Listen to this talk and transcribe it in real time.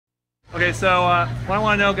Okay, so what I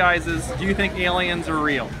want to know, guys, is do you think aliens are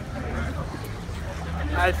real?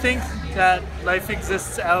 I think that life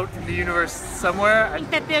exists out in the universe somewhere. I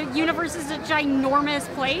think that the universe is a ginormous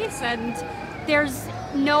place, and there's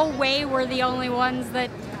no way we're the only ones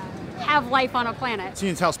that have life on a planet.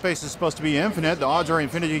 Seeing as how space is supposed to be infinite, the odds are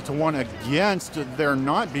infinity to 1 against there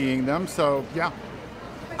not being them, so yeah.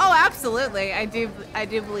 Oh, absolutely. I do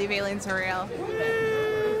believe aliens are real.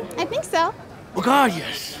 I think so. Oh God,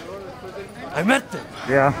 yes. I met them.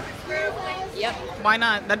 Yeah. Yep. Why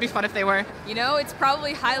not? That'd be fun if they were. You know, it's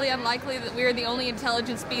probably highly unlikely that we're the only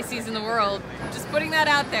intelligent species in the world. Just putting that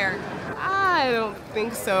out there. I don't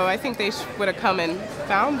think so. I think they would have come and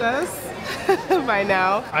found us by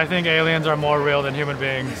now. I think aliens are more real than human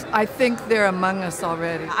beings. I think they're among us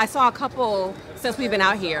already. I saw a couple since we've been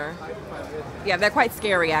out here. Yeah, they're quite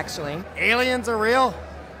scary, actually. Aliens are real?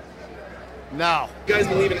 No. You guys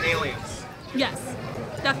believe in aliens? Yes,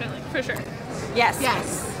 definitely, for sure. Yes.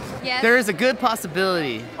 Yes. Yes. There is a good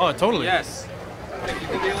possibility. Oh, totally. Yes. You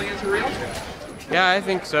think aliens are real? Yeah, I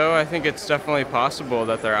think so. I think it's definitely possible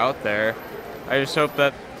that they're out there. I just hope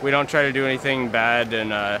that we don't try to do anything bad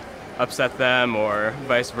and upset them or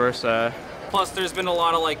vice versa. Plus, there's been a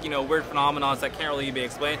lot of weird phenomena that can't really be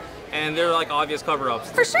explained, and they're like obvious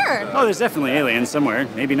cover-ups. For sure. Oh, there's definitely aliens somewhere.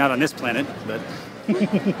 Maybe not on this planet, but. Do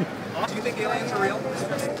you think aliens are real?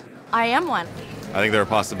 I am one. I think they're a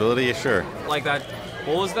possibility, yeah, sure. Like that,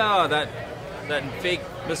 what was that fake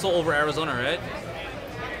missile over Arizona, right?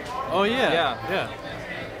 Oh yeah.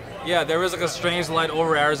 Yeah, there was like a strange light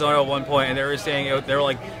over Arizona at one point, and they were saying they were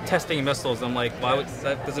like testing missiles. I'm like, why would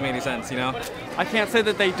that? Doesn't make any sense, you know? I can't say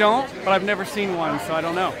that they don't, but I've never seen one, so I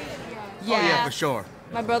don't know. Yeah. Oh yeah, for sure.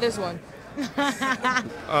 My brother's one.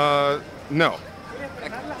 No.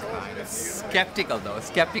 Skeptical though,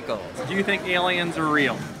 skeptical. Do you think aliens are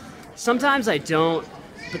real? Sometimes I don't,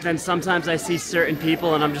 but then sometimes I see certain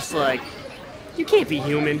people and I'm just like, you can't be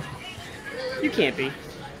human. You can't be.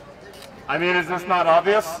 I mean, is this not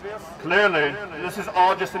obvious? Clearly, this is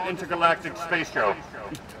all just an intergalactic space show.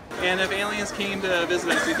 And if aliens came to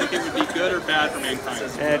visit us, do you think it would be good or bad for mankind?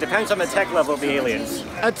 It depends on the tech level of the aliens.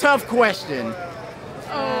 A tough question.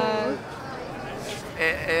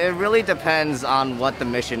 It really depends on what the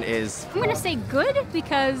mission is. I'm gonna say good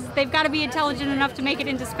because they've got to be intelligent enough to make it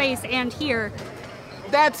into space and here.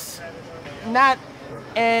 That's not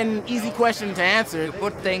an easy question to answer.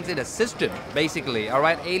 Put things in a system, basically. All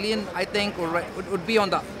right, alien, I think, would be on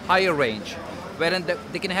the higher range, wherein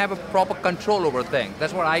they can have a proper control over things.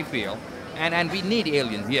 That's what I feel, and we need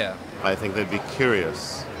aliens here. I think they'd be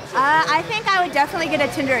curious. I think I would definitely get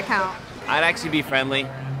a Tinder account. I'd actually be friendly.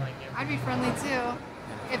 I'd be friendly too,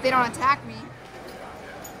 if they don't attack me.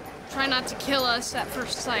 Try not to kill us at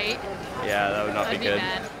first sight. Yeah, that would not be good.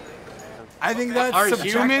 Bad. I think that's Are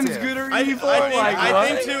subjective. humans good or evil? I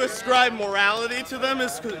think to ascribe morality to them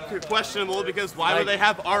is questionable because why would they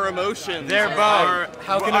have our emotions? They're both.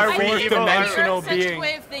 How can a fourth-dimensional Such a being?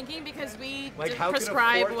 way of thinking because we Like, how could a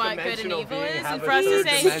prescribe what good and fourth-dimensional evil being is, have and a for us to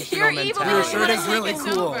say third-dimensional you're evil mentality? and you want to take really us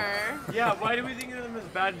cool. over. Yeah, why do we think of them as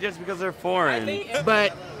bad just because they're foreign?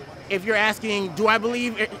 But if you're asking, do I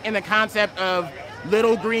believe in the concept of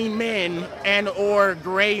little green men and or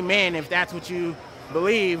gray men, if that's what you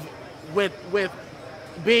believe, with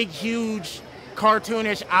big, huge,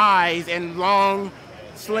 cartoonish eyes and long,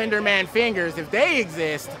 slender man fingers, if they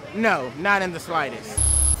exist, no, not in the slightest.